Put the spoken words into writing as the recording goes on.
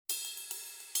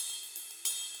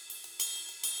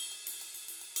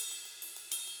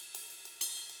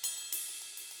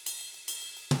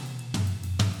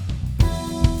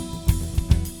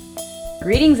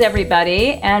Greetings,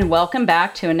 everybody, and welcome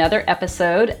back to another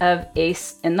episode of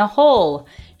Ace in the Hole,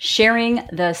 sharing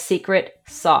the secret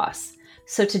sauce.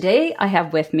 So today I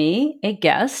have with me a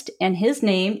guest, and his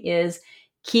name is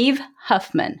Kieve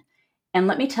Huffman. And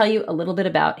let me tell you a little bit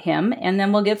about him, and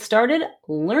then we'll get started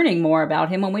learning more about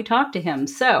him when we talk to him.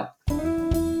 So,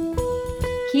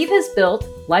 Kieve has built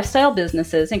lifestyle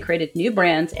businesses and created new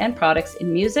brands and products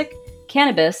in music,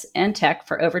 cannabis, and tech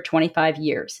for over 25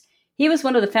 years. He was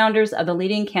one of the founders of the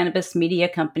leading cannabis media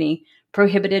company,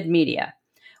 Prohibited Media,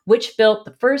 which built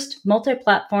the first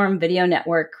multi-platform video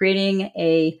network, creating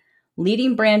a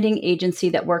leading branding agency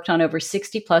that worked on over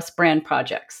 60-plus brand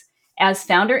projects. As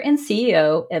founder and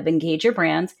CEO of Engage Your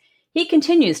Brands, he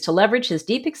continues to leverage his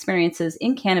deep experiences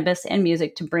in cannabis and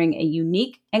music to bring a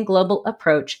unique and global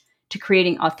approach to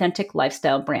creating authentic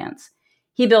lifestyle brands.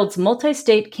 He builds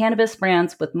multi-state cannabis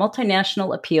brands with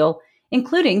multinational appeal,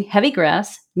 including Heavy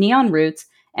Grass, Neon Roots,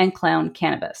 and Clown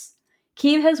Cannabis.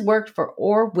 Kieve has worked for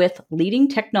or with leading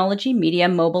technology, media,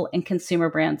 mobile, and consumer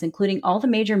brands, including all the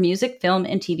major music, film,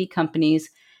 and TV companies,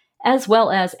 as well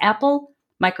as Apple,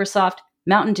 Microsoft,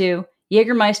 Mountain Dew,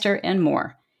 Jägermeister, and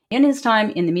more. In his time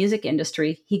in the music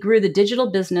industry, he grew the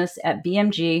digital business at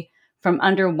BMG from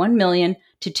under 1 million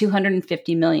to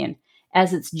 250 million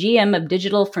as its GM of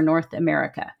digital for North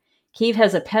America. Kieve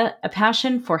has a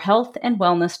passion for health and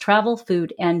wellness, travel,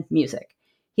 food, and music.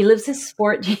 He lives his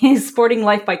sporting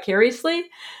life vicariously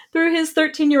through his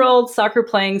 13-year-old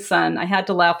soccer-playing son. I had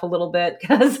to laugh a little bit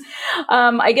because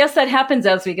I guess that happens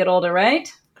as we get older,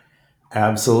 right?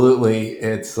 Absolutely.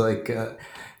 It's like,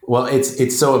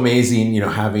 it's so amazing,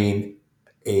 having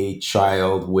a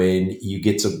child when you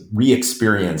get to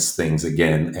re-experience things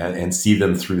again and see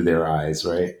them through their eyes,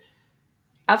 right?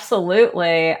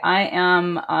 Absolutely. I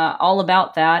am all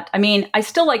about that. I mean, I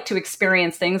still like to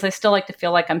experience things. I still like to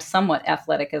feel like I'm somewhat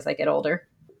athletic as I get older.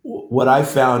 What I've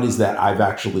found is that I've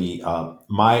actually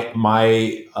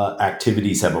my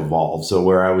activities have evolved. So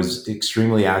where I was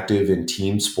extremely active in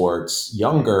team sports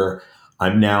younger,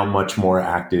 I'm now much more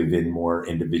active in more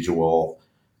individual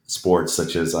sports,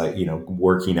 such as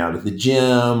working out at the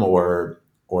gym or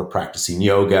practicing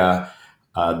yoga,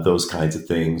 those kinds of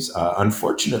things.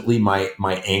 Unfortunately,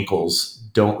 my ankles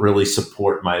don't really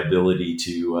support my ability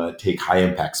to take high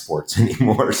impact sports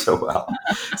anymore so well.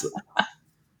 So,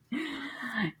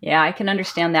 Yeah, I can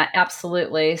understand that.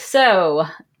 Absolutely. So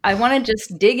I want to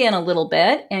just dig in a little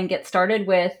bit and get started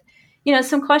with,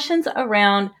 some questions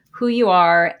around who you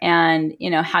are and,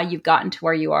 how you've gotten to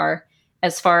where you are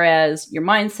as far as your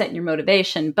mindset and your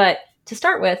motivation. But to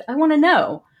start with, I want to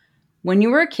know, when you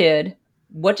were a kid,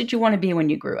 what did you want to be when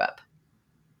you grew up?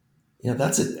 yeah,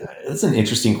 that's an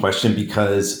interesting question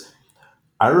because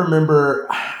I remember,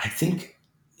 I think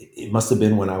it must have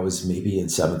been when I was maybe in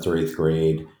seventh or eighth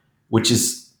grade, which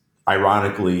is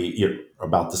ironically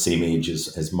about the same age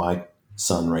as my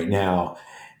son right now.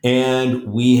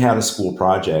 And we had a school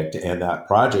project, and that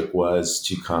project was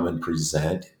to come and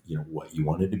present, what you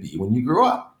wanted to be when you grew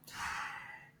up.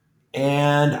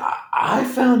 And I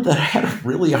found that I had a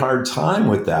really hard time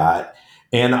with that.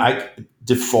 And I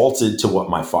defaulted to what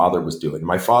my father was doing.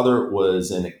 My father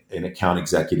was an account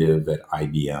executive at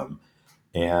IBM.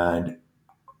 And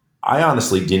I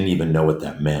honestly didn't even know what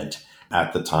that meant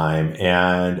at the time.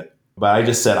 But I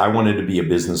just said I wanted to be a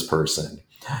business person.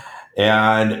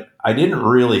 And I didn't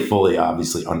really fully,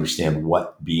 obviously, understand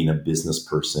what being a business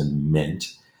person meant.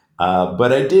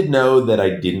 But I did know that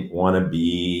I didn't want to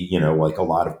be, like a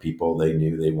lot of people, they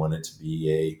knew they wanted to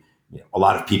be a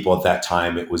lot of people at that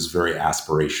time, it was very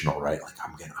aspirational, right? Like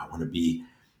I want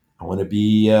to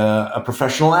be a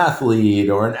professional athlete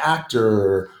or an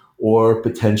actor or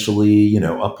potentially,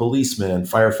 a policeman,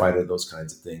 firefighter, those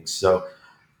kinds of things. So,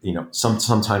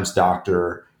 sometimes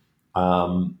doctor.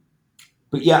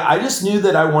 But yeah, I just knew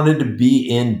that I wanted to be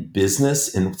in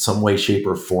business in some way, shape,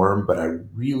 or form, but I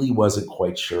really wasn't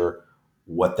quite sure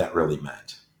what that really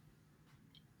meant.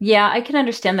 Yeah, I can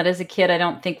understand that as a kid. I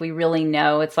don't think we really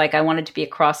know. It's like I wanted to be a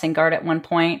crossing guard at one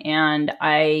point, and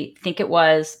I think it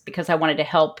was because I wanted to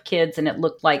help kids and it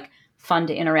looked like fun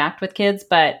to interact with kids,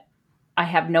 but I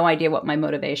have no idea what my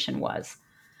motivation was.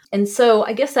 And so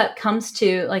I guess that comes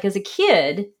to like as a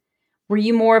kid, were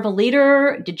you more of a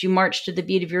leader? Did you march to the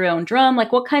beat of your own drum?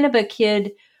 Like what kind of a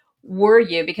kid were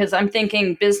you? Because I'm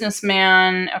thinking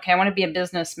businessman. Okay, I want to be a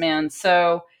businessman.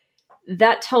 So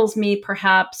that tells me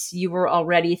perhaps you were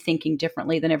already thinking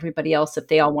differently than everybody else if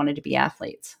they all wanted to be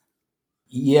athletes.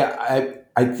 Yeah,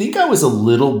 I think I was a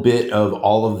little bit of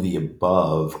all of the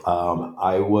above.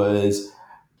 I was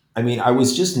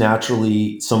just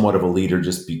naturally somewhat of a leader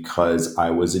just because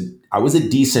I was a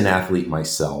decent athlete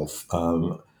myself.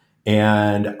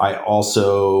 And I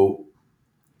also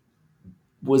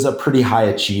was a pretty high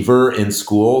achiever in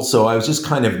school. So I was just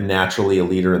kind of naturally a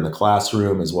leader in the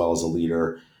classroom as well as a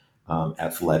leader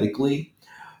athletically.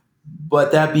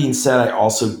 But that being said, I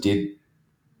also did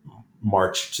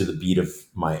march to the beat of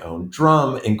my own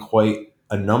drum in quite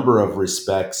a number of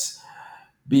respects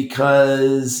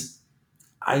because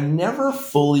I never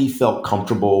fully felt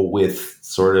comfortable with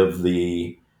sort of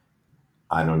the,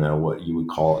 I don't know what you would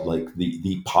call it, like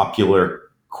the popular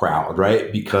crowd,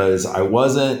 right? Because I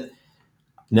wasn't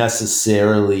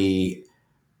necessarily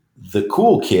the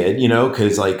cool kid,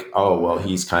 because like, oh, well,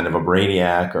 he's kind of a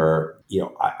brainiac, or,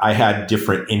 I had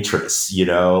different interests,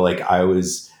 like I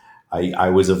was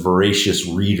a voracious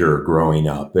reader growing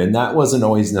up, and that wasn't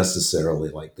always necessarily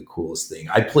like the coolest thing.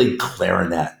 I played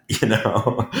clarinet,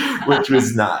 which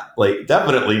was not like,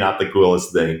 definitely not the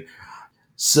coolest thing.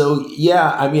 So,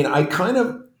 yeah, I mean, I kind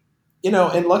of,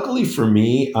 and luckily for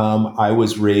me, I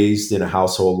was raised in a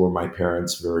household where my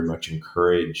parents very much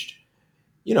encouraged,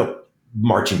 you know,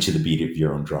 marching to the beat of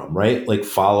your own drum, right? Like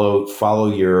follow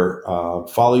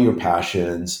your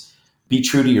passions, be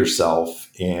true to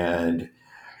yourself, and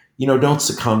don't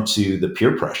succumb to the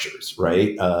peer pressures,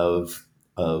 right? Of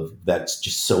that's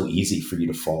just so easy for you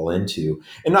to fall into.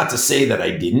 And not to say that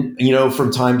I didn't,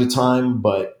 from time to time,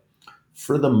 but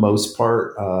for the most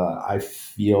part, I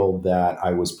feel that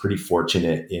I was pretty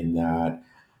fortunate in that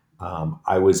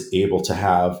I was able to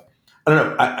have, I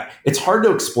don't know, it's hard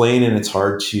to explain and it's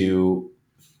hard to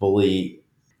fully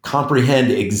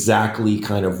comprehend exactly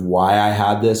kind of why I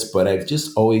had this, but I've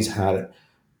always had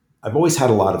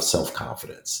a lot of self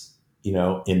confidence,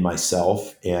 in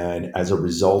myself. And as a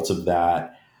result of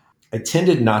that, I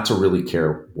tended not to really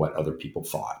care what other people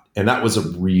thought. And that was a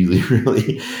really,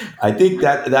 really, I think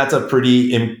that's a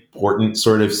pretty important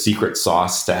sort of secret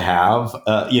sauce to have,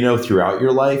 throughout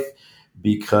your life,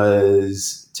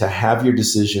 because to have your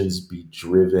decisions be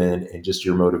driven and just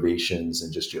your motivations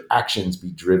and just your actions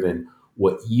be driven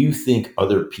what you think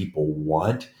other people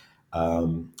want,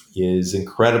 is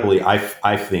incredibly,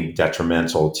 I think,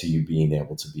 detrimental to you being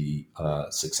able to be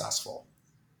successful.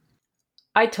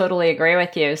 I totally agree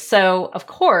with you. So, of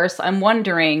course, I'm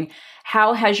wondering,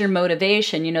 how has your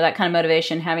motivation, that kind of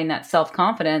motivation, having that self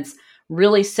confidence,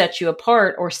 really set you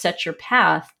apart or set your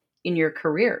path in your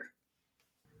career?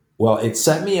 Well, it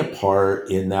set me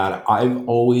apart in that I've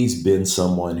always been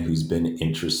someone who's been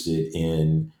interested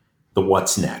in the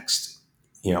what's next.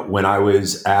 When I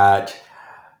was at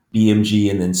BMG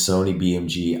and then Sony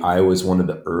BMG, I was one of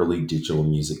the early digital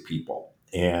music people.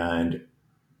 And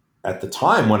at the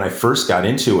time when I first got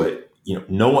into it,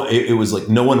 no one, it was like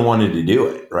no one wanted to do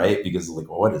it, right? Because like,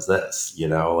 well, what is this?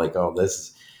 Like, oh,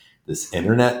 this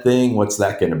internet thing, what's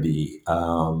that going to be?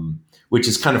 Which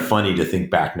is kind of funny to think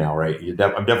back now, right?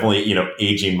 I'm definitely,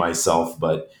 aging myself,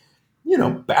 but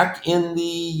back in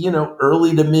the,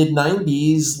 early to mid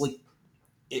 90s, like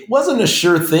it wasn't a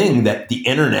sure thing that the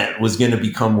internet was going to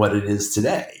become what it is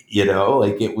today.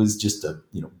 Like it was just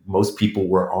most people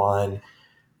were on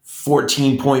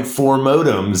 14.4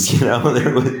 modems.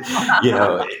 There was,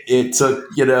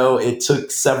 it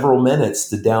took several minutes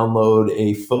to download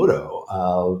a photo.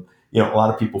 A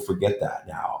lot of people forget that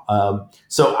now.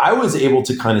 So I was able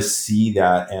to kind of see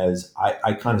that as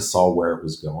I kind of saw where it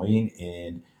was going.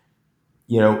 And,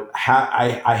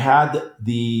 I had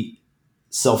the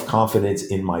self confidence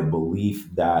in my belief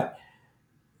that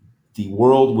the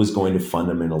world was going to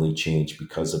fundamentally change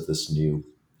because of you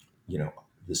know,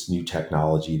 this new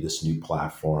technology, this new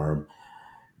platform.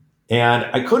 And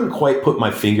I couldn't quite put my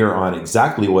finger on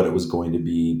exactly what it was going to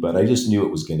be, but I just knew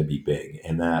it was going to be big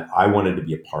and that I wanted to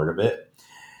be a part of it.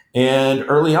 And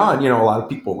early on, a lot of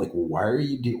people were like, well, why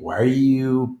are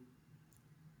you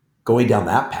going down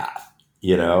that path?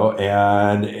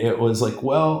 And it was like,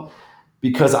 well,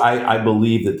 because I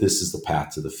believe that this is the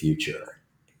path to the future.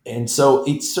 And so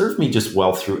it served me just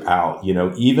well throughout,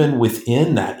 even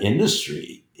within that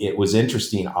industry. It was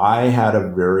interesting. I had a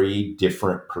very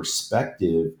different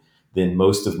perspective than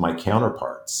most of my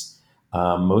counterparts.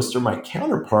 Most of my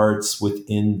counterparts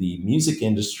within the music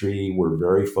industry were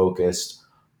very focused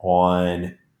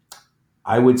on,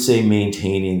 I would say,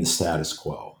 maintaining the status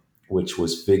quo, which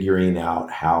was figuring out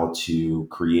how to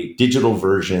create digital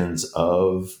versions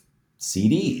of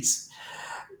CDs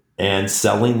and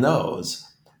selling those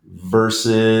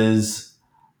versus,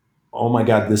 oh my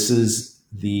God, this is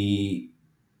the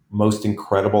most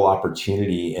incredible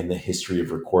opportunity in the history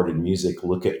of recorded music.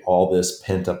 Look at all this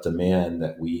pent up demand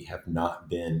that we have not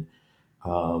been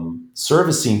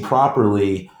servicing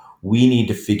properly. We need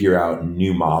to figure out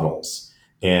new models.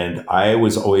 And I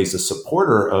was always a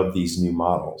supporter of these new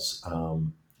models.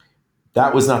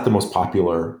 that was not the most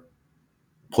popular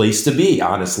place to be,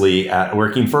 honestly, at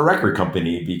working for a record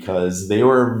company, because they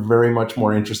were very much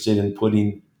more interested in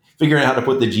figuring out how to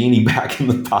put the genie back in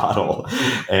the bottle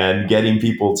and getting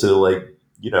people to, like,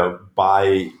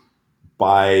 buy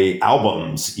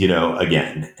albums,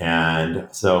 again. And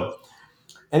so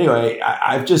anyway,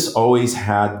 I've just always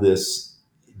had this,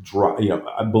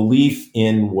 a belief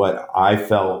in what I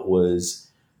felt was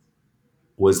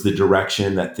the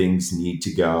direction that things need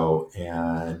to go.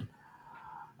 And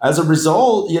as a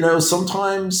result,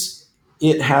 sometimes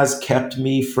it has kept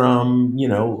me from,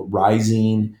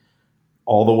 rising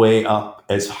all the way up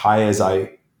as high as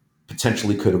I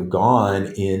potentially could have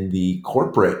gone in the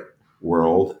corporate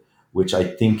world, which I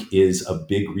think is a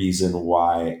big reason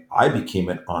why I became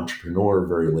an entrepreneur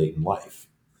very late in life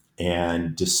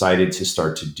and decided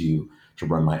to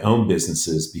run my own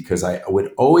businesses, because I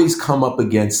would always come up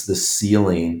against the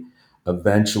ceiling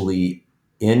eventually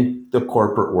in the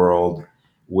corporate world,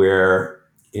 where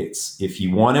it's, if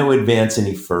you want to advance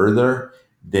any further,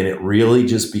 then it really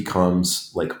just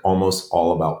becomes like almost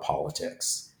all about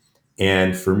politics.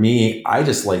 And for me, I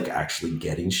just like actually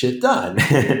getting shit done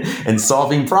and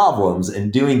solving problems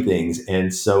and doing things.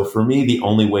 And so for me, the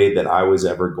only way that I was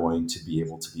ever going to be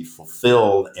able to be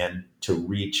fulfilled and to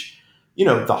reach,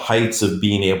 the heights of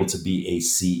being able to be a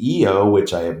CEO,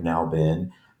 which I have now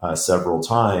been several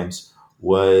times,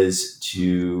 was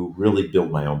to really build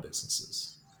my own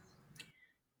businesses.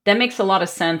 That makes a lot of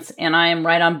sense. And I am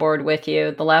right on board with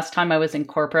you. The last time I was in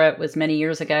corporate was many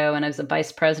years ago, and I was a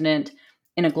vice president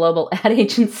in a global ad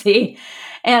agency.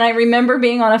 And I remember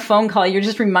being on a phone call. You're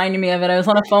just reminding me of it. I was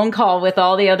on a phone call with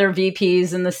all the other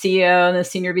VPs and the CEO and the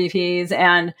senior VPs.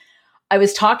 And I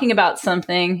was talking about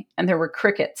something and there were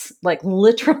crickets, like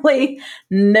literally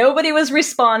nobody was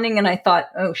responding. And I thought,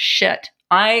 oh shit,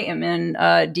 I am in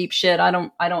deep shit. I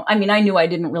mean, I knew I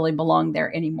didn't really belong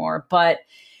there anymore, but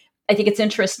I think it's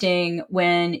interesting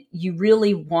when you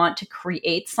really want to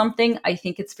create something. I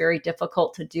think it's very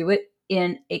difficult to do it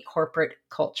in a corporate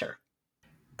culture.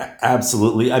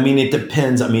 Absolutely. I mean, it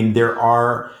depends. I mean, there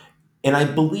are, and I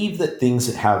believe that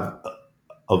things have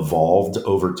evolved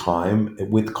over time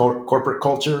with corporate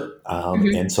culture.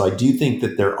 Mhm. And so I do think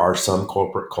that there are some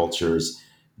corporate cultures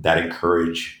that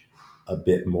encourage a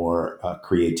bit more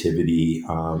creativity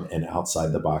and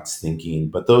outside the box thinking,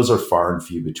 but those are far and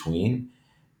few between.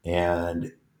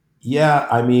 And yeah,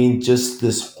 I mean, just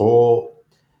this whole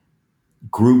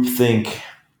groupthink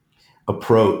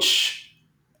approach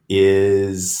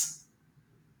is,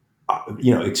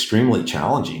 extremely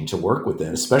challenging to work with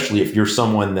it, especially if you're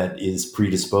someone that is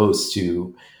predisposed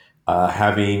to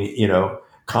having,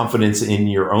 confidence in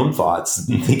your own thoughts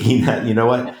and thinking that,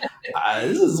 what,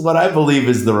 this is what I believe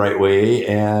is the right way.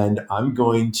 And I'm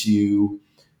going to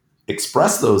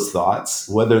express those thoughts,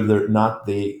 whether they're not,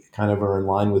 they kind of are in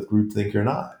line with groupthink or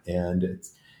not. And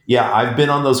it's, yeah, I've been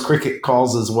on those cricket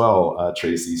calls as well,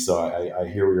 Tracy. So I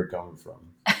hear where you're coming from.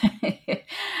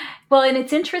 Well, and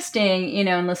it's interesting,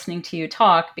 in listening to you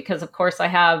talk, because of course I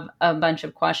have a bunch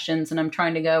of questions and I'm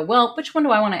trying to go, well, which one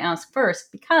do I want to ask first?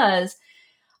 Because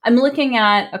I'm looking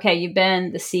at, okay, you've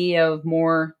been the CEO of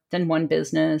more than one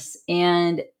business,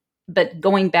 but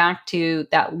going back to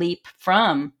that leap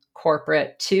from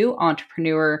corporate to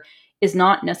entrepreneur is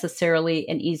not necessarily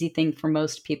an easy thing for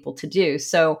most people to do.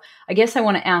 So I guess I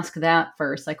want to ask that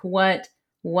first. Like, what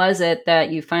was it that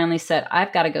you finally said,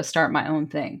 I've got to go start my own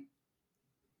thing?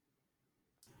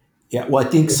 Yeah, well, I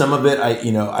think some of it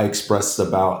I expressed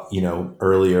about,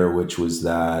 earlier, which was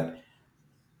that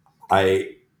I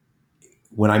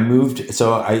when I moved,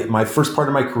 so I my first part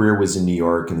of my career was in New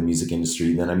York in the music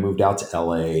industry. Then I moved out to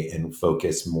LA and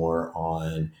focused more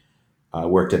on,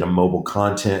 worked at a mobile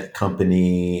content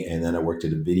company, and then I worked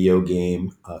at a video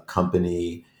game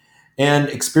company, and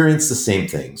experienced the same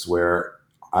things where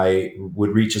I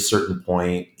would reach a certain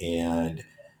point and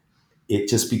it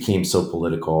just became so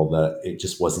political that it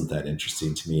just wasn't that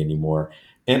interesting to me anymore.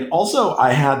 And also,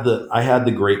 I had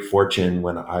the great fortune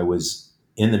when I was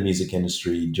in the music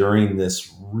industry during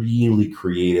this really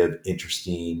creative,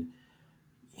 interesting,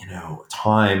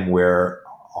 time where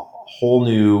a whole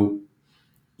new,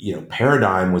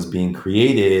 paradigm was being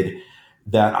created,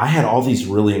 that I had all these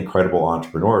really incredible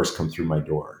entrepreneurs come through my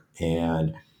door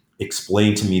and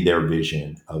explain to me their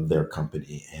vision of their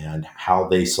company and how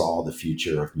they saw the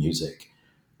future of music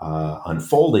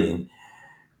unfolding.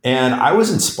 And I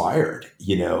was inspired,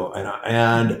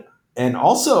 and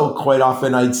also quite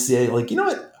often I'd say, like,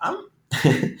 what, I'm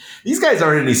these guys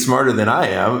aren't any smarter than I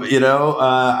am,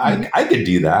 I could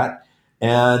do that.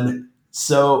 And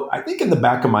so I think in the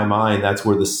back of my mind, that's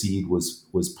where the seed was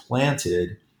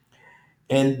planted.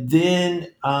 And then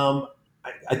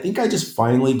I think I just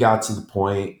finally got to the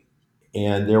point,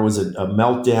 and there was a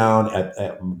meltdown at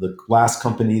the last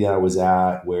company that I was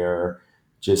at where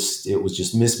just it was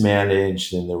just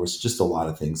mismanaged, and there was just a lot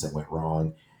of things that went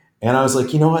wrong. And I was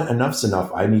like, you know what, enough's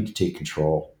enough. I need to take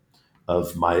control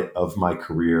of my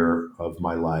career, of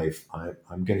my life.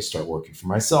 I'm going to start working for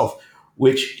myself,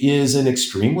 which is an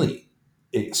extremely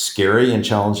scary and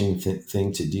challenging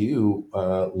thing to do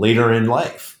later in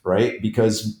life, right?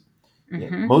 Because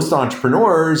Mm-hmm. most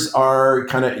entrepreneurs are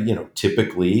kind of,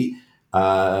 typically,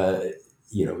 uh,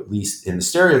 at least in the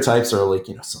stereotypes, are like,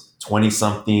 some 20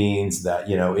 somethings that,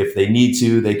 if they need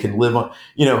to, they can live on,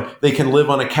 they can live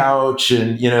on a couch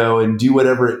and, and do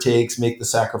whatever it takes, make the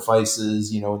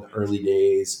sacrifices, in the early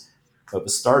days of a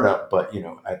startup. But,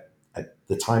 at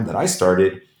the time that I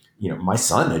started, my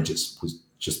son was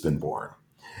just been born,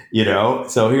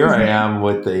 so here I Mm-hmm. am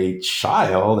with a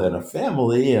child and a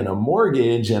family and a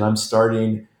mortgage, and I'm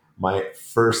starting my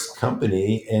first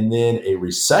company, and then a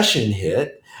recession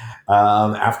hit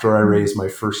after I raised my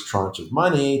first tranche of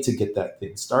money to get that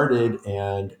thing started.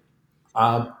 And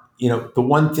the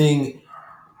one thing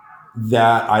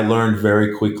that I learned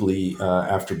very quickly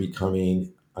after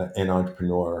becoming an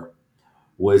entrepreneur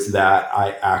was that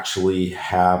I actually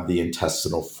have the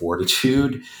intestinal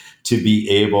fortitude to be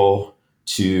able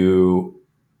to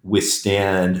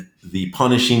withstand the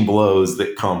punishing blows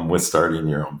that come with starting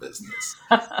your own business.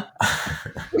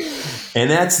 And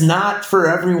that's not for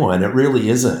everyone. It really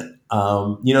isn't.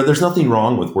 There's nothing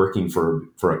wrong with working for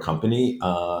a company.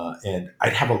 And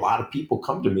I'd have a lot of people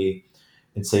come to me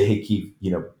and say, "Hey, Keith,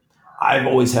 I've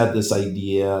always had this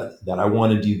idea that I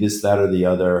want to do this, that, or the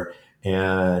other,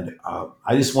 and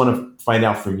I just want to find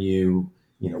out from you,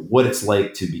 what it's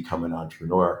like to become an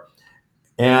entrepreneur."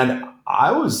 And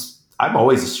I'm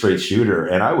always a straight shooter,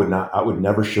 and I would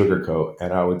never sugarcoat.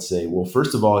 And I would say, well,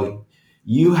 first of all,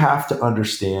 you have to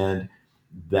understand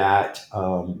that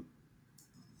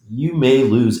you may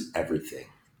lose everything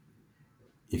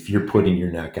if you're putting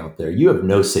your neck out there. You have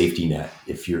no safety net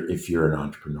if you're an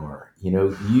entrepreneur.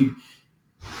 You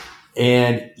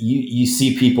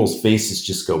see people's faces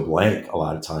just go blank a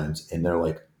lot of times, and they're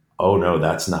like, "Oh no,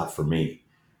 that's not for me.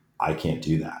 I can't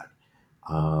do that.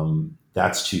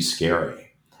 That's too scary."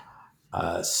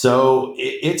 So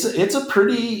it's a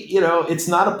pretty, it's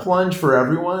not a plunge for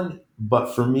everyone,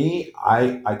 but for me,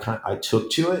 I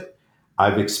took to it.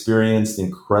 I've experienced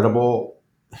incredible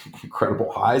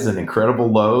highs and incredible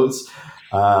lows.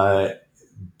 Uh,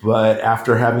 but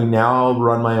after having now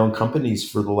run my own companies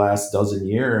for the last dozen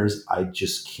years, I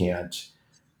just can't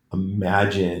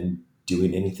imagine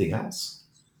doing anything else.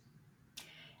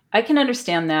 I can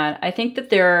understand that. I think that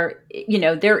there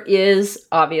is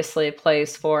obviously a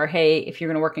place for, hey, if you're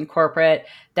going to work in corporate,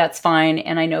 that's fine.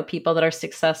 And I know people that are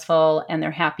successful and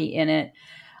they're happy in it.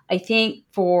 I think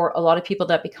for a lot of people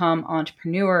that become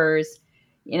entrepreneurs,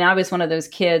 I was one of those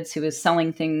kids who was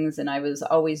selling things and I was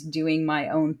always doing my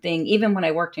own thing. Even when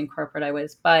I worked in corporate, I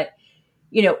was. But,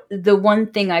 the one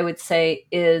thing I would say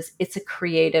is it's a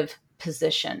creative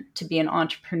position to be an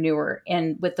entrepreneur.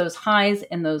 And with those highs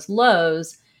and those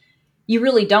lows, you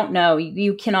really don't know.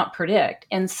 You cannot predict.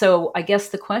 And so I guess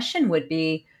the question would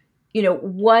be,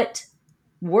 what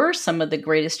were some of the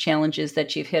greatest challenges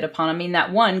that you've hit upon? I mean,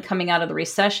 that one coming out of the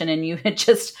recession and you had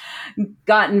just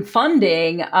gotten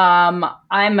funding. I'm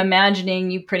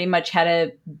imagining you pretty much had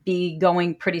to be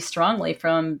going pretty strongly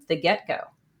from the get go.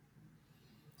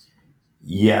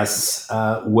 Yes.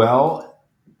 Well,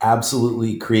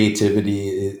 absolutely. Creativity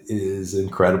is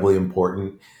incredibly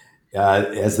important.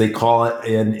 As they call it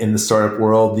in the startup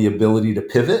world, the ability to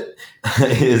pivot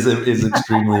is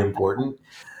extremely important.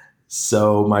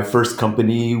 So my first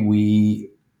company, we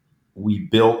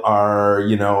built our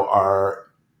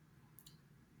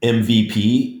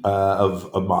MVP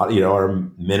of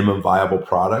our minimum viable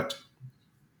product,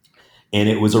 and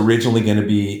it was originally going to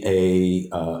be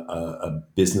a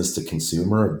business to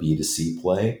consumer, a B2C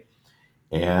play,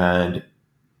 and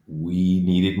we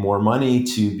needed more money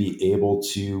to be able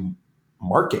to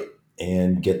market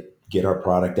and get our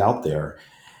product out there.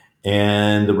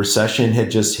 And the recession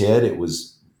had just hit. It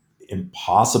was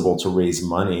impossible to raise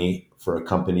money for a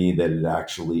company that had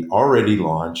actually already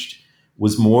launched,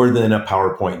 was more than a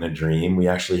PowerPoint and a dream. We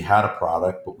actually had a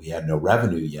product, but we had no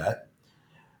revenue yet.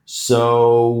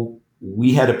 So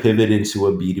we had to pivot into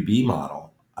a B2B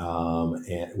model,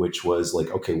 which was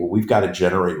like, okay, well, we've got to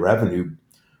generate revenue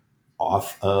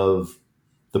off of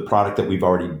the product that we've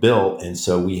already built. And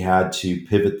so we had to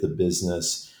pivot the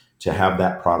business to have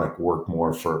that product work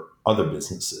more for other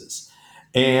businesses.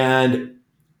 And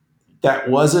that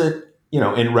wasn't,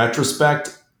 in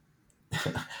retrospect,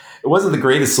 it wasn't the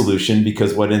greatest solution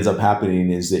because what ends up happening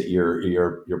is that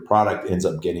your product ends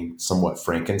up getting somewhat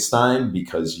Frankenstein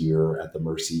because you're at the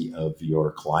mercy of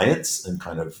your clients and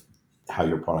kind of how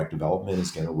your product development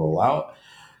is going to roll out.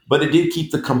 But it did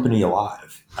keep the company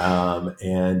alive,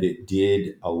 and it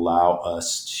did allow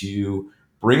us to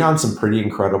bring on some pretty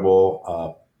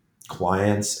incredible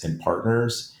clients and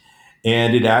partners.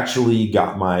 And it actually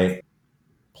got my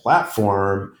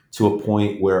platform to a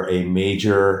point where a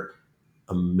major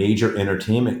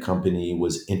entertainment company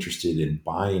was interested in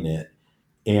buying it.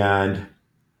 And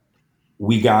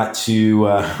we got to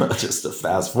just to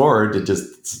fast forward to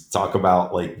just talk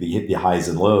about like the highs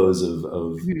and lows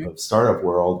Mhm. of startup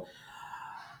world.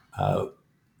 Uh,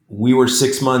 we were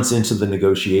 6 months into the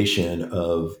negotiation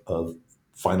of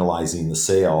finalizing the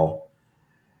sale,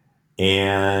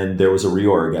 and there was a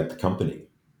reorg at the company.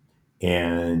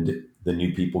 And the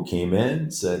new people came in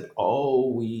and said, "Oh,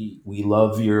 we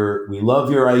love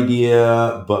your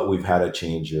idea, but we've had a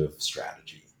change of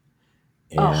strategy."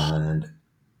 Oh, And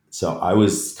so I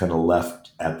was kind of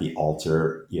left at the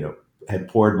altar, had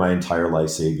poured my entire life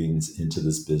savings into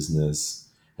this business,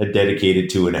 had dedicated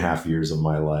 2.5 years of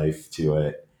my life to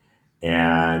it,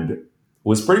 and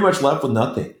was pretty much left with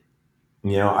nothing.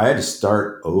 I had to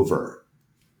start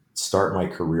my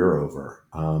career over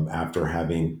after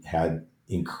having had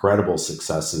incredible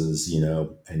successes, in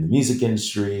the music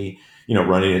industry,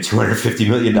 running a $250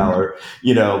 million,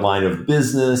 mhm. line of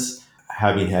business,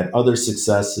 having had other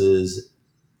successes.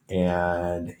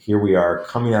 And here we are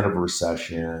coming out of a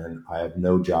recession. I have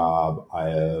no job. I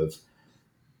have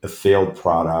a failed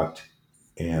product.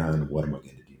 And what am I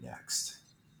going to do next?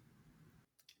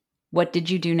 What did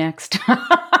you do next?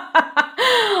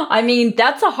 I mean,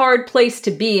 that's a hard place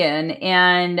to be in.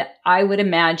 And I would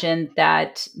imagine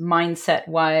that mindset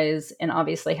wise, and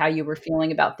obviously how you were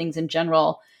feeling about things in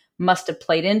general, must have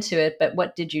played into it. But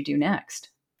what did you do next?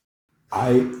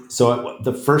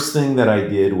 The first thing that I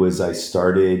did was I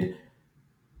started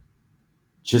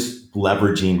just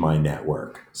leveraging my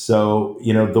network. So,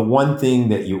 the one thing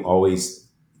that you always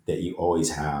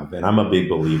have, and I'm a big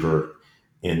believer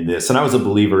in this, and I was a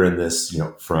believer in this,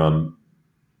 from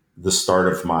the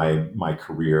start of my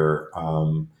career,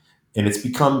 and it's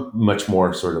become much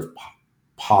more sort of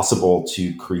possible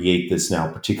to create this now,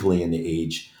 particularly in the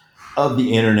age of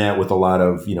the internet with a lot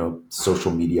of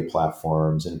social media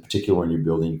platforms, and in particular when you're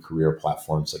building career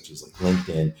platforms such as like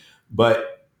LinkedIn.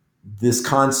 But this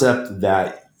concept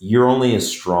that you're only as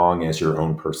strong as your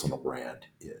own personal brand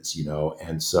is,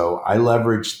 and so I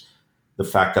leveraged the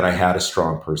fact that I had a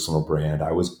strong personal brand.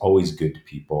 I was always good to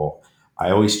people. I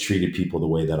always treated people the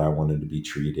way that I wanted to be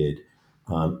treated,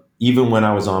 even when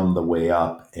I was on the way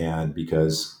up. And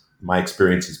because my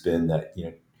experience has been that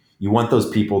you want those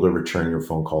people to return your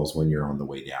phone calls when you're on the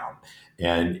way down.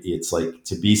 And it's like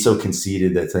to be so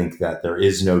conceited to think that there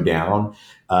is no down,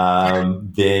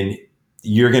 then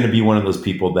you're going to be one of those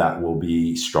people that will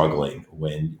be struggling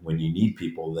when you need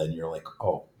people. Then you're like,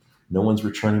 oh, no one's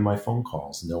returning my phone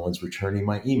calls. No one's returning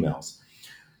my emails.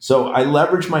 So I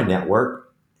leveraged my network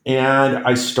and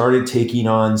I started taking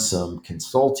on some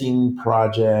consulting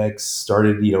projects,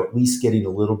 started, at least getting a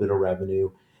little bit of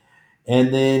revenue.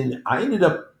 And then I ended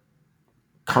up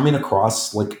coming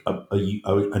across like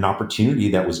an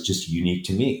opportunity that was just unique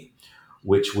to me,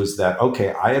 which was that,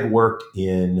 okay, I had worked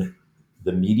in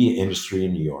the media industry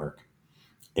in New York.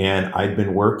 And I'd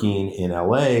been working in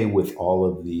LA with all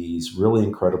of these really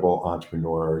incredible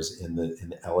entrepreneurs in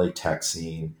the LA tech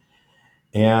scene.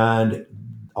 And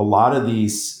a lot of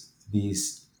these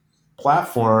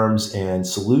platforms and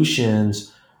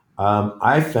solutions,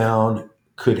 I found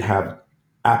could have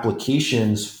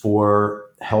applications for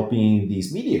helping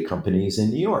these media companies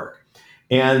in New York.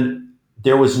 And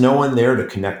there was no one there to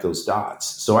connect those dots.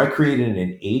 So I created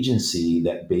an agency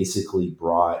that basically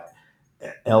brought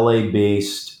LA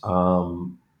based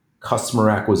customer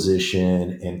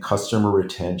acquisition and customer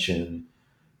retention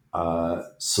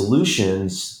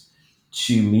solutions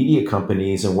to media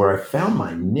companies. And where I found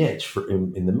my niche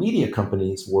in the media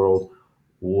companies world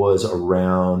was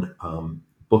around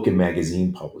book and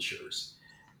magazine publishers,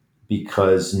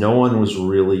 because no one was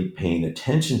really paying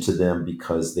attention to them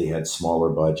because they had smaller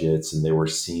budgets and they were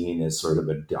seen as sort of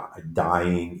a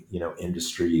dying,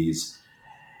 industries.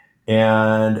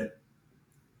 And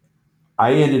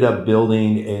I ended up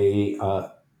building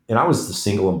and I was the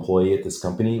single employee at this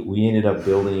company. We ended up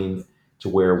building to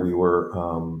where we were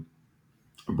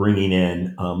bringing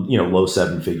in, low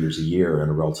seven figures a year in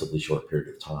a relatively short period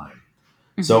of time.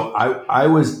 Mhm. So I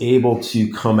was able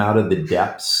to come out of the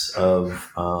depths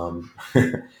of,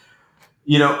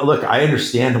 look, I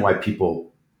understand why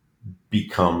people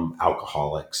become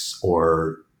alcoholics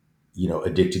or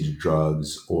addicted to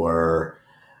drugs or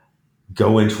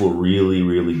go into a really,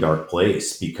 really dark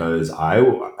place because I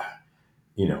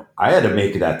had to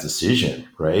make that decision,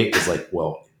 right? It's like,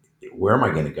 well, where am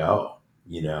I going to go?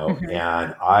 Hmm.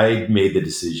 And I made the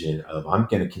decision of I'm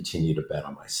going to continue to bet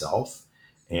on myself,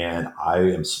 and I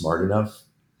am smart enough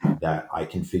that I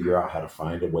can figure out how to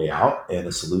find a way out and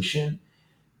a solution.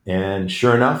 And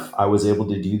sure enough, I was able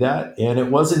to do that, and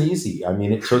it wasn't easy. I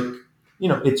mean, it took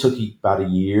about a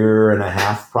year and a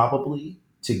half probably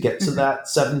to get to Hmm. that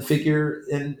seven figure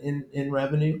in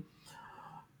revenue,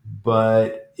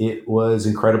 but it was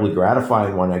incredibly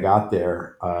gratifying when I got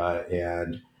there,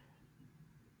 and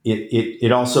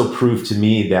it also proved to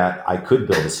me that I could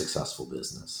build a successful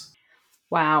business.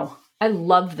 Wow. I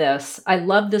love this. I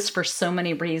love this for so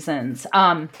many reasons.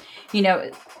 You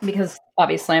know, because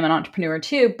obviously I'm an entrepreneur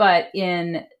too, but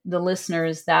in the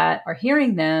listeners that are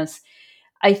hearing this,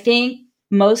 I think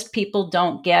most people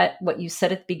don't get what you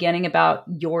said at the beginning about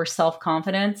your self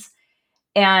confidence.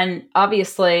 And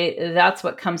obviously, that's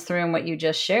what comes through in what you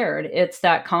just shared. It's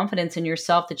that confidence in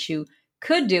yourself that you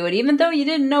could do it, even though you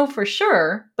didn't know for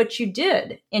sure, but you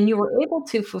did. And you were able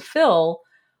to fulfill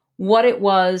what it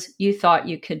was you thought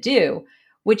you could do,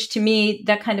 which to me,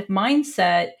 that kind of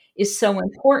mindset is so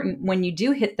important when you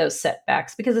do hit those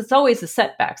setbacks because it's always the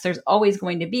setbacks. There's always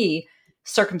going to be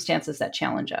circumstances that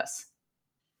challenge us.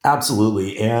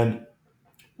 Absolutely. And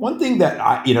one thing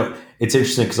that it's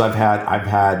interesting because I've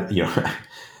had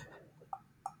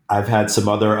some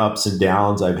other ups and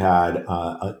downs. I've had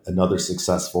another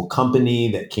successful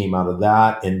company that came out of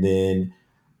that, and then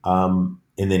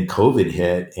COVID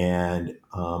hit, and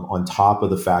on top of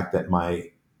the fact that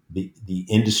the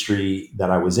industry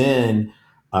that I was in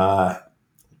uh,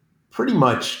 pretty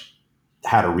much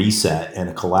had a reset and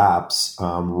a collapse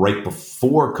right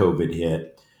before COVID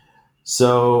hit.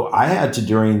 So I had to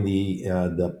during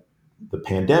the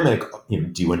pandemic,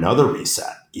 do another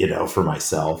reset, for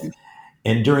myself.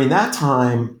 And during that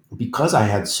time, because I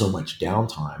had so much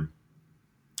downtime,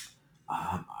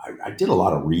 I did a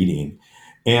lot of reading,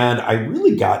 and I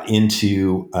really got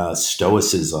into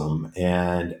Stoicism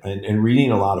and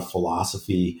reading a lot of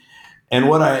philosophy. And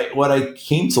what I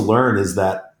came to learn is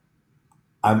that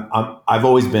I've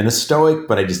always been a Stoic,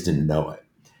 but I just didn't know it.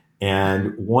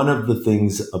 And one of the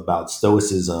things about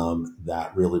Stoicism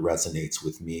that really resonates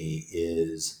with me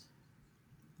is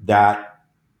that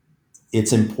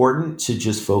it's important to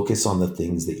just focus on the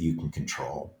things that you can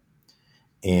control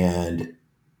and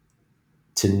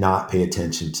to not pay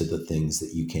attention to the things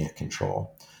that you can't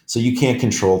control. So you can't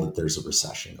control that there's a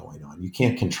recession going on. You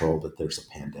can't control that there's a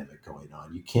pandemic going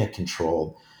on. You can't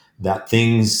control that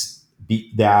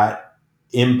that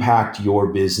impact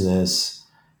your business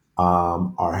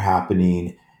are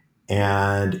happening.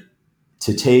 And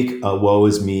to take a woe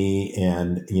is me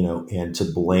and to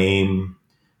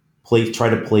try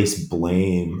to place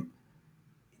blame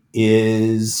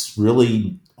is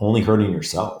really only hurting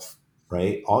yourself,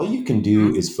 right? All you can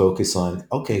do is focus on,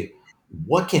 okay,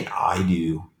 what can I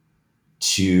do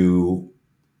to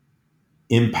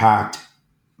impact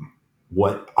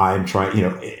what I'm trying,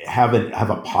 have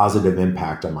a positive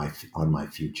impact on my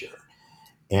future.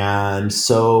 And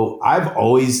so I've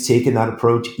always taken that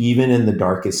approach, even in the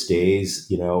darkest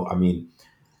days. I mean,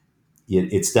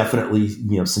 it's definitely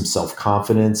some self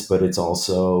confidence, but it's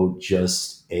also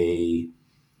just an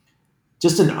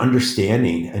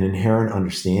understanding, an inherent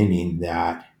understanding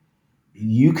that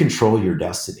you control your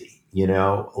destiny,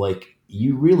 like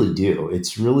you really do.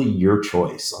 It's really your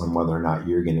choice on whether or not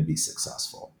you're going to be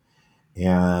successful.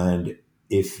 And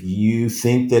if you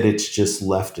think that it's just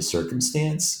left to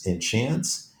circumstance and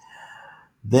chance,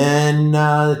 then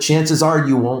chances are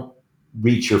you won't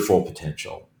reach your full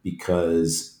potential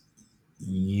because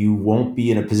you won't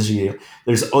be in a position.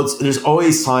 There's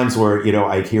always times where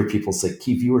I hear people say,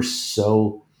 "Keith, you were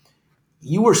so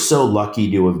lucky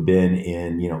to have been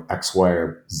in X, Y,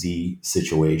 or Z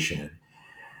situation."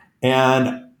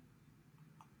 And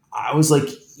I was like,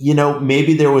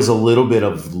 maybe there was a little bit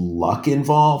of luck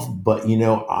involved, but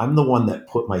I'm the one that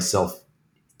put myself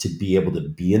to be able to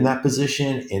be in that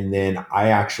position. And then I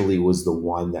actually was the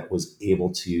one that was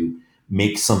able to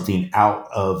make something out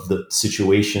of the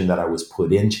situation that I was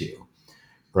put into.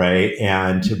 Right.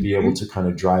 And to be able Mhm. to kind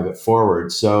of drive it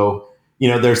forward. So,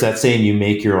 there's that saying, you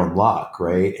make your own luck.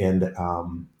 Right. And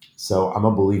so I'm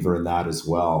a believer in that as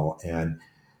well. And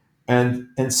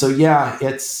so, yeah,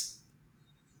 it's,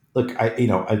 look,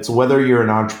 it's whether you're an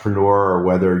entrepreneur or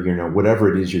whether,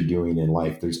 whatever it is you're doing in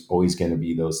life, there's always going to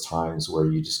be those times where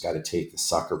you just got to take the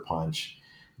sucker punch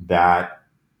that,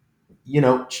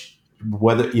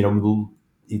 whether,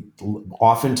 it,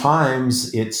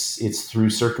 oftentimes it's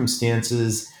through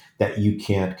circumstances that you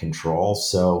can't control.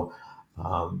 So,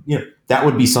 that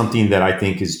would be something that I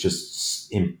think is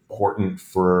just important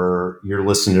for your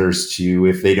listeners to,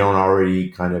 if they don't already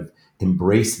kind of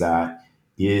embrace that,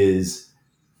 is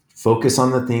focus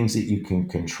on the things that you can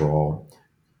control.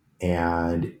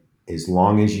 And as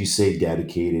long as you stay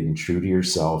dedicated and true to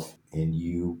yourself, and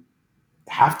you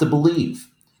have to believe,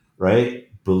 right?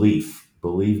 Believe.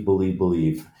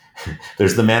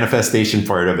 There's the manifestation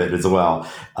part of it as well.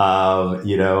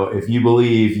 If you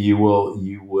believe, you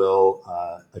will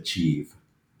achieve.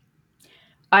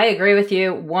 I agree with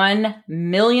you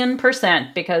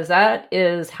 1,000,000% because that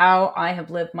is how I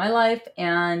have lived my life.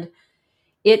 And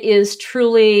it is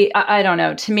truly, I don't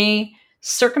know, to me,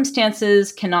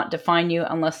 circumstances cannot define you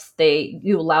unless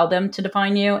you allow them to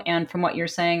define you. And from what you're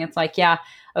saying, it's like, yeah,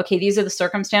 okay, these are the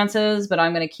circumstances, but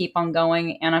I'm going to keep on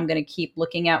going and I'm going to keep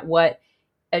looking at what,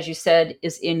 as you said,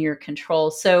 is in your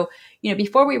control. So,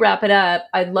 before we wrap it up,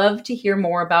 I'd love to hear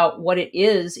more about what it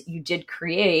is you did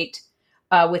create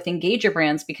with Engager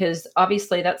Brands, because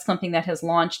obviously that's something that has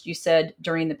launched, you said,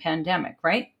 during the pandemic,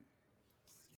 right?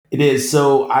 It is.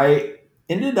 So I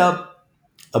ended up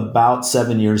about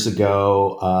 7 years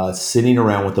ago sitting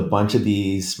around with a bunch of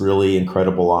these really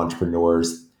incredible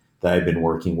entrepreneurs that I've been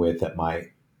working with that I've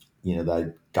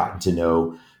gotten to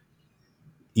know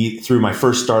through my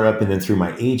first startup and then through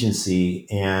my agency.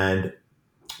 And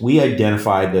we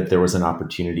identified that there was an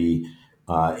opportunity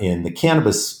in the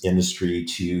cannabis industry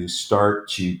to start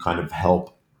to kind of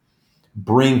help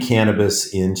bring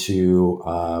cannabis into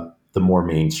the more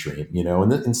mainstream,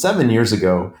 and 7 years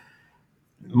ago,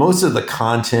 most of the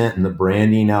content and the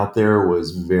branding out there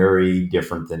was very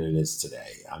different than it is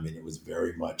today. I mean, it was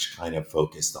very much kind of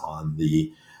focused on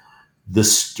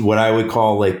what I would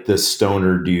call like the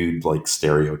stoner dude like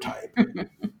stereotype.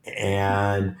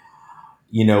 And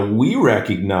we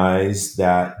recognize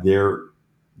that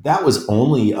was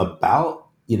only about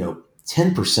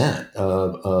 10%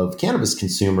 of cannabis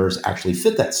consumers actually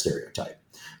fit that stereotype.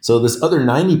 So this other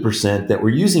 90% that were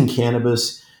using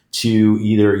cannabis to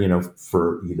either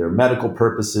for either medical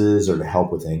purposes or to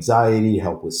help with anxiety,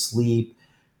 help with sleep,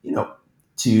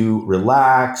 to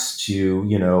relax,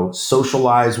 to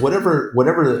socialize,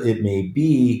 whatever it may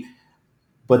be,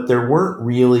 but there weren't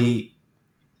really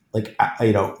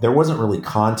there wasn't really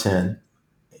content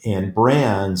and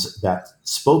brands that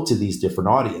spoke to these different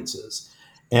audiences.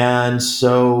 And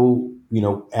so,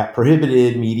 at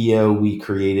Prohibited Media, we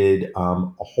created a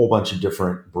whole bunch of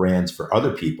different brands for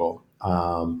other people.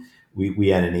 We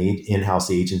had an in-house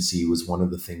agency was one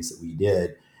of the things that we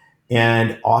did.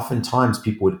 And oftentimes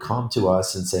people would come to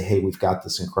us and say, hey, we've got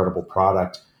this incredible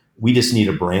product. We just need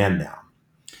a brand now.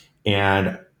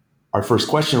 And our first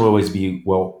question would always be,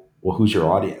 well, who's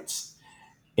your audience?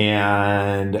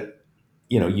 And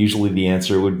usually the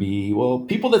answer would be, well,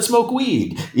 people that smoke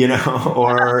weed,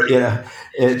 or,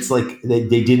 it's like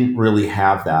they didn't really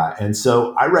have that. And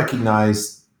so I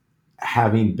recognize,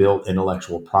 having built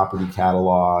intellectual property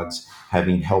catalogs,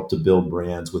 having helped to build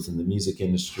brands within the music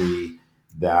industry,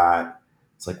 that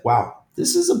it's like, wow,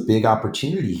 this is a big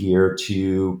opportunity here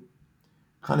to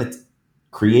kind of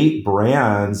create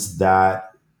brands that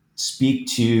speak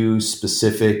to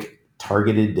specific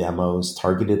targeted demos,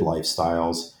 targeted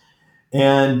lifestyles.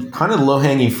 And kind of low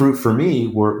hanging fruit for me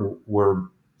were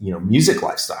music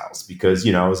lifestyles, because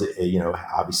I was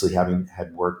obviously having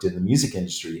had worked in the music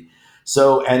industry.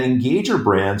 So at Engager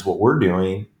Brands, what we're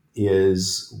doing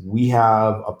is we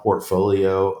have a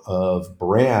portfolio of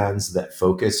brands that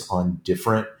focus on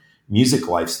different music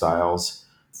lifestyles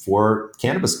for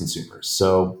cannabis consumers.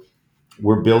 So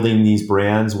we're building these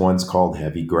brands. One's called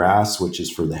Heavy Grass, which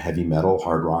is for the heavy metal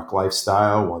hard rock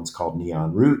lifestyle. One's called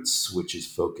Neon Roots, which is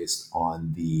focused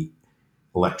on the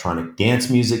electronic dance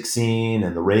music scene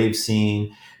and the rave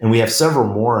scene. And we have several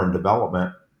more in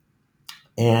development.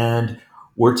 And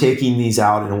we're taking these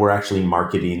out and we're actually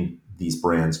marketing these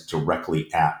brands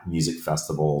directly at music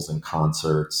festivals and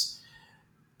concerts,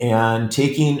 and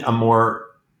taking a more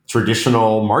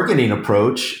traditional marketing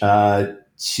approach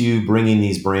to bringing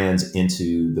these brands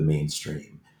into the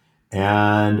mainstream.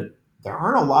 And there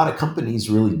aren't a lot of companies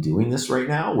really doing this right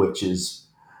now, which is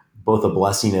both a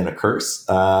blessing and a curse.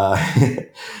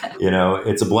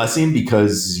 It's a blessing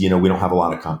because, we don't have a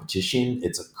lot of competition.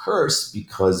 It's a curse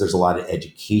because there's a lot of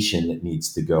education that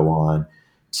needs to go on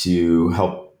to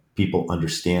help people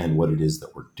understand what it is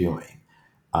that we're doing.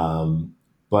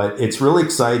 But it's really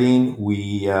exciting.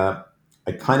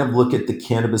 I kind of look at the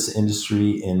cannabis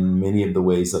industry in many of the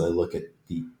ways that I look at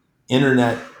the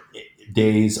internet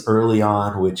days early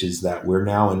on, which is that we're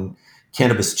now in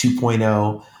cannabis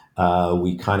 2.0.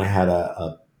 We kind of had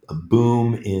a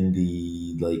boom in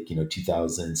the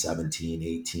 2017,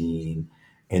 18.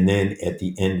 And then at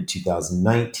the end of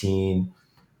 2019,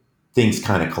 things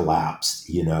kind of collapsed,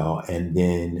 and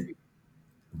then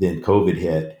COVID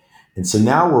hit. And so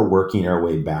now we're working our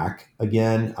way back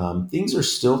again. Things are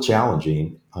still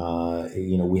challenging.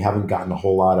 We haven't gotten a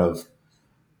whole lot of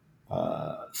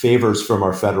favors from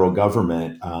our federal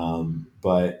government,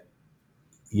 but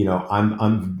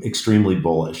I'm extremely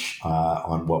bullish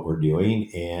on what we're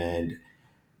doing and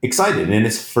excited. And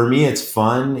it's for me, it's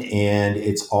fun, and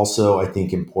it's also, I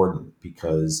think, important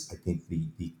because I think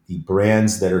the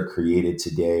brands that are created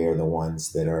today are the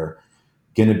ones that are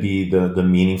going to be the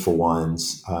meaningful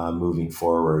ones moving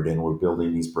forward. And we're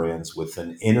building these brands with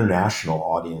an international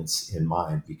audience in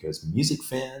mind because music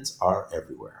fans are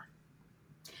everywhere.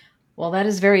 Well, that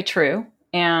is very true.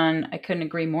 And I couldn't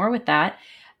agree more with that.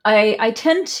 I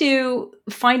tend to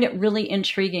find it really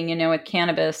intriguing, with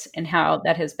cannabis and how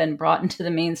that has been brought into the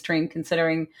mainstream,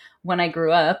 considering when I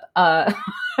grew up.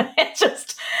 It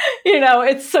just,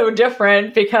 it's so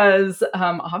different because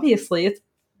obviously it's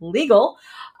legal.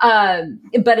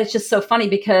 But it's just so funny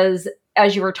because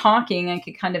as you were talking, I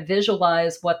could kind of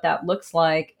visualize what that looks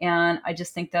like. And I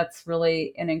just think that's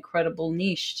really an incredible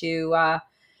niche to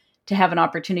have an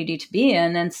opportunity to be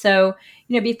in. And so,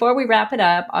 before we wrap it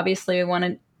up, obviously I want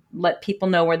to let people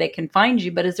know where they can find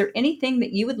you, but is there anything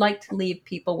that you would like to leave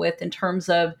people with in terms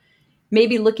of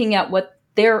maybe looking at what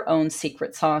their own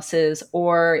secret sauce is,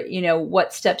 or,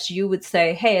 what steps you would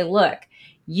say, hey, look,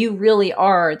 you really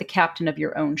are the captain of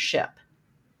your own ship?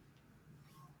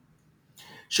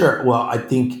 Sure. Well, I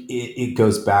think it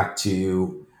goes back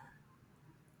to,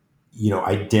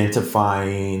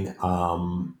 identifying,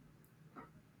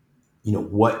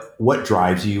 what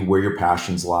drives you, where your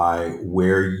passions lie,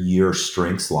 where your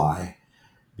strengths lie,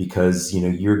 because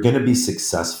you're going to be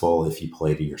successful if you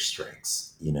play to your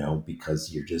strengths,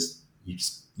 because you're just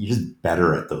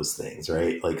better at those things,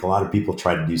 right? Like a lot of people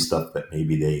try to do stuff that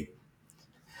maybe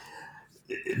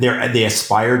they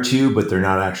aspire to, but they're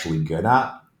not actually good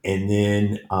at. And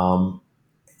then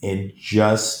and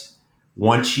just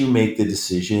once you make the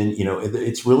decision,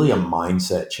 it's really a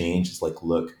mindset change. It's like,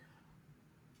 look,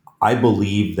 I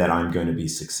believe that I'm going to be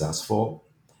successful,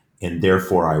 and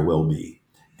therefore I will be.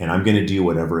 And I'm going to do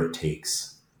whatever it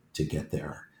takes to get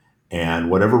there. And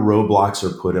whatever roadblocks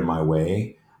are put in my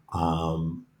way,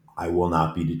 I will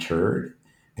not be deterred,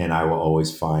 and I will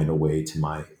always find a way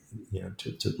to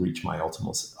reach my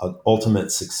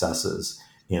ultimate successes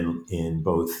in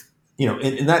both,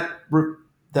 and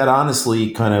that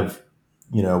honestly kind of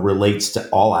relates to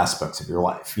all aspects of your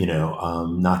life,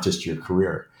 not just your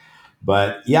career.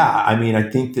 But yeah, I mean, I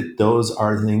think that those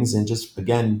are things, and just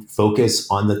again, focus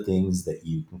on the things that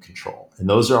you can control. And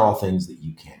those are all things that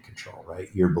you can control, right?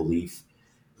 Your belief,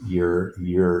 your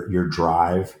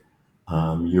drive,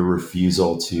 your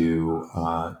refusal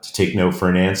to take no for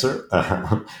an answer,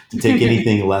 to take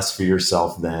anything less for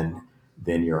yourself than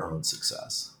your own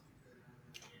success.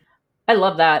 I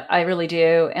love that. I really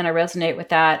do. And I resonate with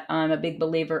that. I'm a big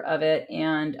believer of it.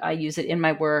 And I use it in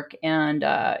my work and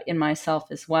in myself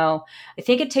as well. I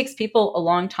think it takes people a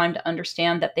long time to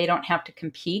understand that they don't have to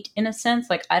compete in a sense.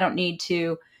 Like, I don't need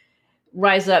to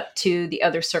rise up to the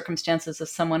other circumstances of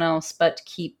someone else, but to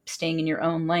keep staying in your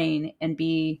own lane and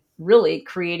be really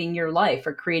creating your life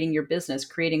or creating your business,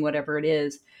 creating whatever it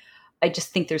is. I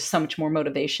just think there's so much more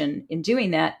motivation in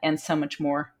doing that and so much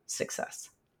more success.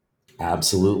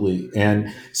 Absolutely.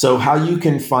 And so, how you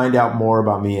can find out more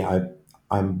about me,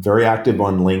 I'm very active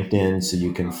on LinkedIn, so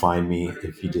you can find me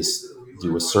if you just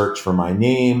do a search for my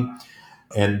name.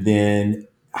 And then,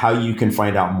 how you can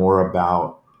find out more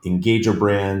about Engager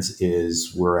Brands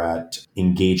is we're at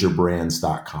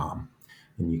engagerbrands.com.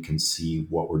 And you can see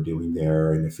what we're doing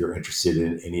there. And if you're interested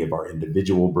in any of our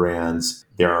individual brands,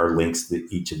 there are links to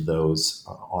each of those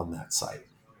on that site.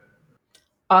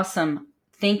 Awesome.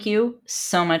 Thank you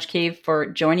so much, Kieve, for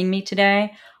joining me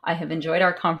today. I have enjoyed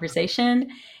our conversation.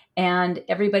 And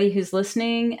everybody who's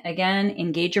listening, again,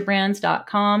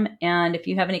 engagerbrands.com. And if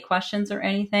you have any questions or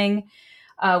anything,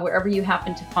 wherever you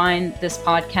happen to find this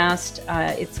podcast,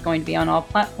 it's going to be on all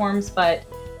platforms. But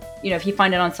if you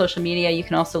find it on social media, you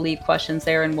can also leave questions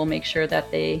there, and we'll make sure that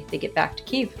they get back to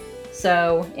Kieve.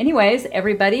 So anyways,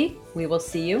 everybody, we will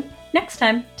see you next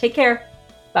time. Take care.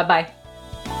 Bye-bye.